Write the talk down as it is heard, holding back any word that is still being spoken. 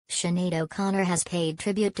Sinead O'Connor has paid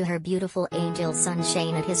tribute to her beautiful angel son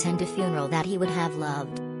Shane at his Hindu funeral that he would have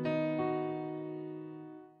loved.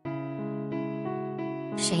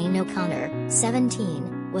 Shane O'Connor,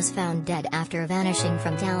 17, was found dead after vanishing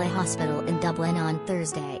from Tallaght Hospital in Dublin on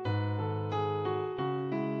Thursday.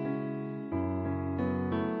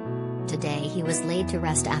 Today he was laid to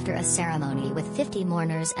rest after a ceremony with 50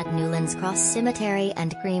 mourners at Newlands Cross Cemetery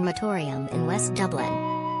and Crematorium in West Dublin.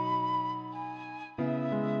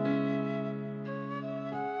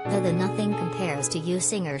 The Nothing Compares to You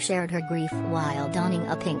singer shared her grief while donning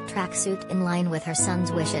a pink tracksuit in line with her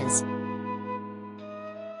son's wishes.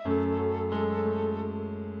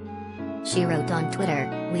 She wrote on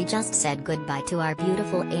Twitter, "We just said goodbye to our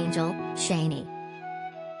beautiful angel, Shaney.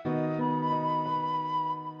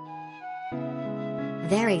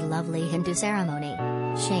 Very lovely Hindu ceremony.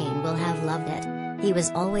 Shane will have loved it. He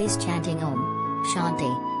was always chanting Om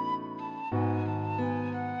Shanti.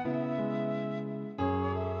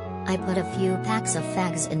 I put a few packs of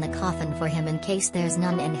fags in the coffin for him in case there's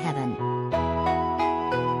none in heaven.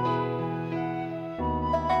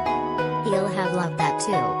 He'll have loved that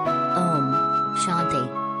too. Om Shanti."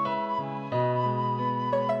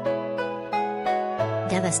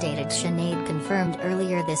 Devastated Sinead confirmed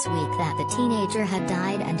earlier this week that the teenager had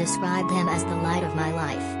died and described him as the light of my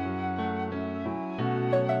life.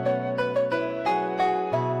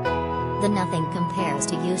 The Nothing Compares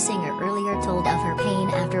to You singer earlier told of her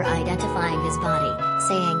pain after identifying his body,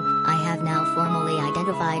 saying, "I have now formally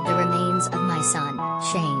identified the remains of my son,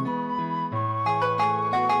 Shane.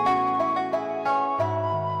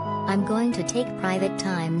 I'm going to take private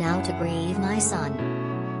time now to grieve my son."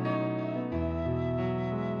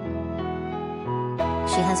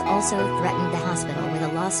 She has also threatened the hospital with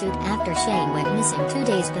a lawsuit after Shane went missing 2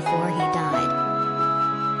 days before he died.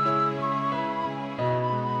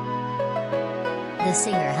 The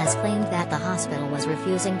singer has claimed that the hospital was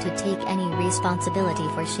refusing to take any responsibility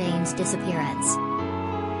for Shane's disappearance.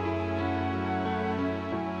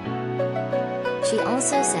 She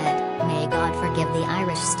also said, "May God forgive the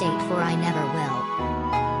Irish state for I never will."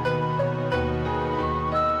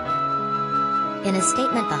 In a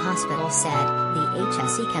statement the hospital said, "The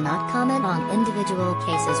HSE cannot comment on individual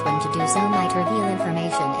cases when to do so might reveal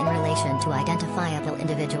information in relation to identifiable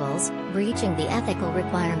individuals, breaching the ethical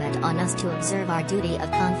requirement on us to observe our duty of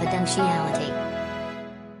confidentiality."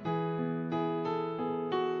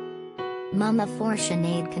 Mama for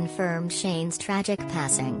Sinead confirmed Shane's tragic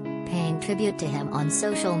passing, paying tribute to him on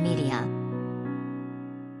social media.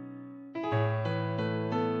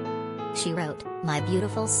 She wrote, "My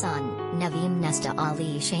beautiful son, Naveem Nesta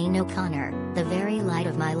Ali Shane O'Connor, the very light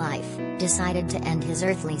of my life, decided to end his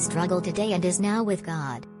earthly struggle today and is now with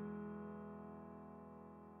God.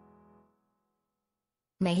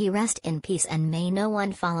 May he rest in peace and may no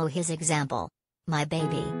one follow his example. My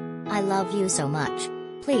baby. I love you so much.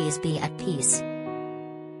 Please be at peace."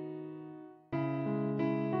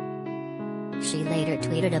 She later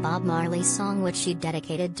tweeted a Bob Marley song which she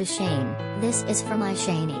dedicated to Shane, "This is for my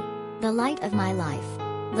Shaney. The light of my life.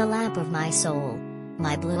 The lamp of my soul.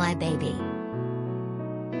 My blue-eye baby.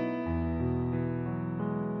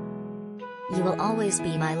 You will always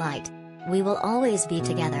be my light. We will always be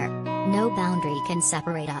together. No boundary can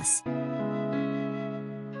separate us."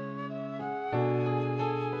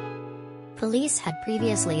 Police had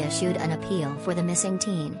previously issued an appeal for the missing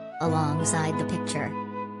teen, alongside the picture.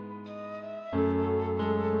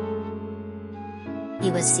 He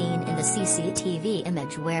was seen in the CCTV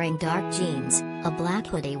image wearing dark jeans, a black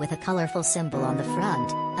hoodie with a colorful symbol on the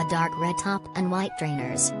front, a dark red top and white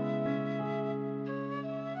trainers.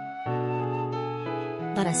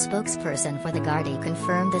 But a spokesperson for the Gardaí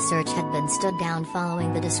confirmed the search had been stood down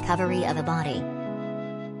following the discovery of a body.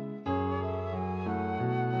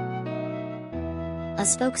 A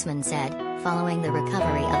spokesman said, "Following the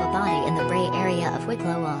recovery of a body in the Bray area of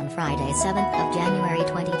Wicklow on Friday 7th of January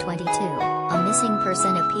 2022, a missing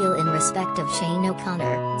person appeal in respect of Shane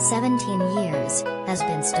O'Connor, 17 years, has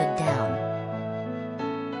been stood down."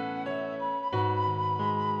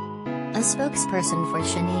 A spokesperson for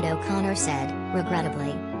Sinead O'Connor said,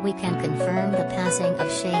 "Regrettably, we can confirm the passing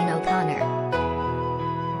of Shane O'Connor.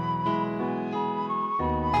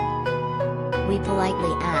 We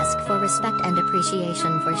politely ask for respect and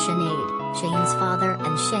appreciation for Sinead, Shane's father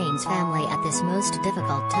and Shane's family at this most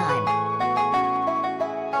difficult time.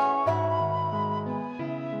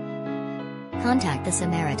 Contact the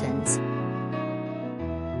Samaritans.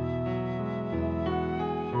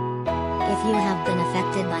 If you have been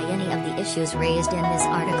affected by any of the issues raised in this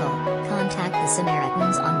article, contact the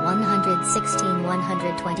Samaritans on 116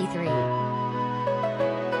 123.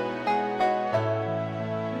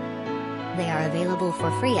 They are available for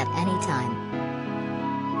free at any time.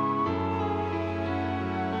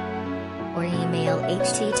 Or email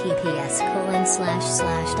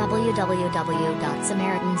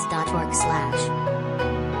https://www.samaritans.org/